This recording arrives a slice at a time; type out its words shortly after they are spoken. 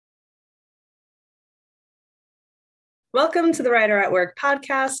Welcome to the Writer at Work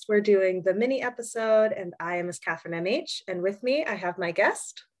podcast. We're doing the mini episode, and I am Ms. Catherine M.H. And with me, I have my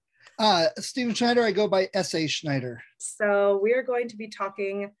guest. Steven Schneider. I go by S.A. Schneider. So we are going to be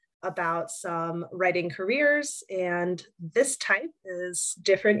talking about some writing careers, and this type is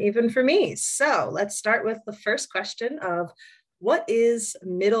different even for me. So let's start with the first question of what is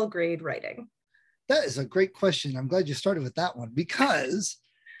middle grade writing? That is a great question. I'm glad you started with that one because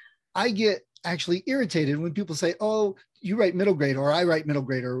I get actually irritated when people say, oh, you write middle grade, or I write middle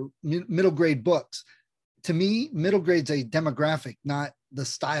grade, or middle grade books. To me, middle grade's a demographic, not the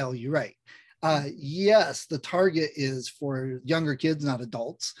style you write. Yes, the target is for younger kids, not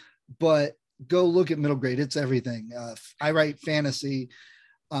adults, but go look at middle grade. It's everything. I write fantasy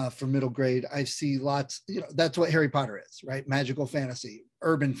for middle grade. I see lots, that's what Harry Potter is, right? Magical fantasy,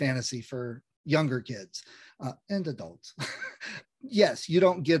 urban fantasy for younger kids and adults. Yes, you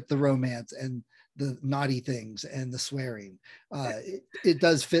don't get the romance and the naughty things and the swearing. It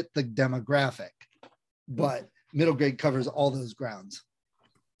does fit the demographic, but middle grade covers all those grounds.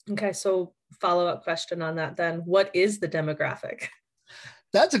 Okay, so follow-up question on that then. What is the demographic?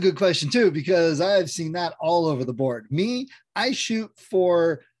 That's a good question too, because I've seen that all over the board. Me, I shoot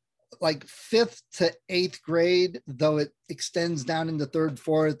for like 5th to 8th grade, though it extends down into 3rd,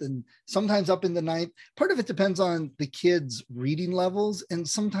 4th, and sometimes up in the 9th. Part of it depends on the kids' reading levels. And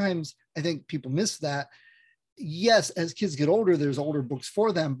sometimes I think people miss that. Yes, as kids get older, there's older books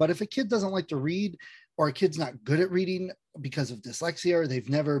for them. But if a kid doesn't like to read, or a kid's not good at reading because of dyslexia, or they've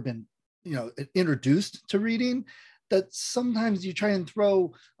never been, introduced to reading, that sometimes you try and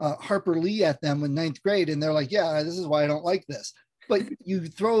throw Harper Lee at them in 9th grade, and they're like, yeah, this is why I don't like this. But you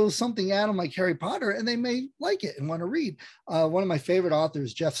throw something at them like Harry Potter, and they may like it and want to read. One of my favorite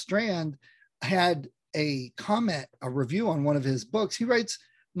authors, Jeff Strand, had a review on one of his books. He writes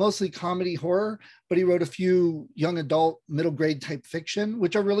mostly comedy horror, but he wrote a few young adult, middle grade type fiction,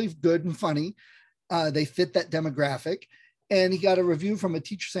 which are really good and funny. They fit that demographic. And he got a review from a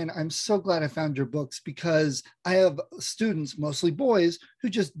teacher saying, I'm so glad I found your books because I have students, mostly boys, who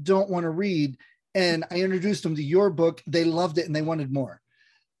just don't want to read. And I introduced them to your book. They loved it and they wanted more.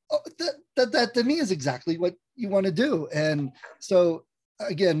 That to me is exactly what you want to do. And so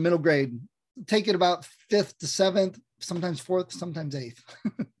again, middle grade, take it about 5th to 7th, sometimes 4th, sometimes 8th.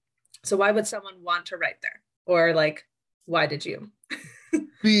 So why would someone want to write there? Or like, why did you?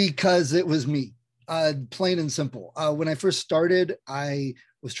 Because it was me, plain and simple. When I first started, I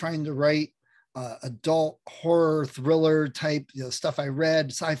was trying to write adult horror thriller type, stuff I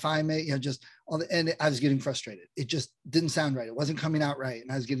read, sci-fi, just all the, and I was getting frustrated. It just didn't sound right. It wasn't coming out right.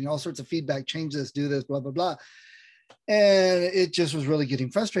 And I was getting all sorts of feedback, change this, do this, blah, blah, blah. And it just was really getting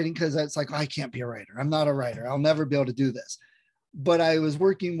frustrating because it's like, I can't be a writer. I'm not a writer. I'll never be able to do this. But I was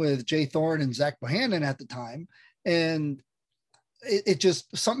working with Jay Thorne and Zach Bohannon at the time. And it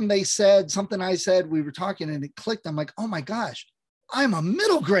just, something they said, something I said, we were talking and it clicked. I'm like, oh my gosh, I'm a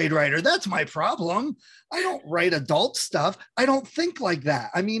middle grade writer. That's my problem. I don't write adult stuff. I don't think like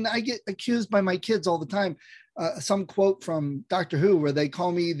that. I mean, I get accused by my kids all the time. Some quote from Doctor Who where they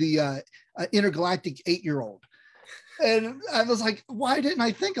call me the intergalactic 8-year-old. And I was like, why didn't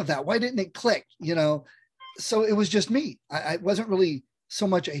I think of that? Why didn't it click? So it was just me. I wasn't really so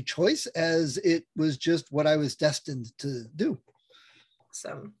much a choice as it was just what I was destined to do.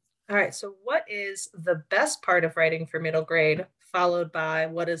 Awesome. All right. So what is the best part of writing for middle grade, followed by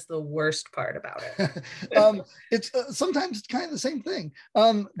what is the worst part about it? It's sometimes kind of the same thing.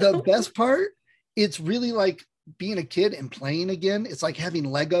 The best part, it's really like being a kid and playing again. It's like having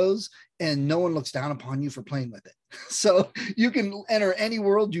Legos and no one looks down upon you for playing with it. So you can enter any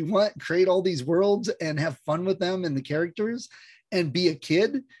world you want, create all these worlds and have fun with them and the characters and be a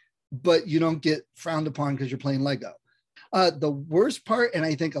kid, but you don't get frowned upon because you're playing Lego. The worst part, and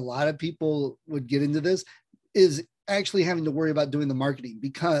I think a lot of people would get into this, is actually having to worry about doing the marketing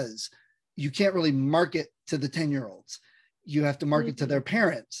because you can't really market to the 10-year-olds. You have to market to their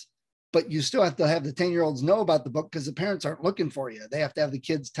parents, but you still have to have the 10-year-olds know about the book because the parents aren't looking for you. They have to have the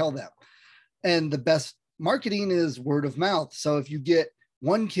kids tell them. And the best marketing is word of mouth. So if you get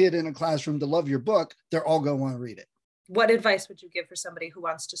one kid in a classroom to love your book, they're all going to want to read it. What advice would you give for somebody who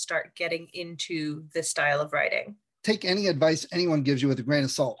wants to start getting into this style of writing? Take any advice anyone gives you with a grain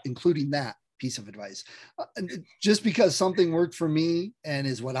of salt, including that piece of advice. Just because something worked for me and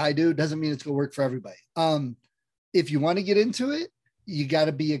is what I do doesn't mean it's going to work for everybody. If you want to get into it, you got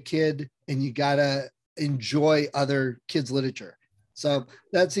to be a kid and you got to enjoy other kids' literature. So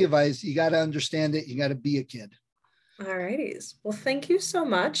that's the advice. You got to understand it. You got to be a kid. All righties. Well, thank you so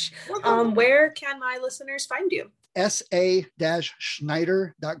much. Where can my listeners find you?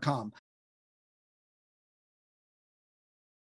 sa-schneider.com.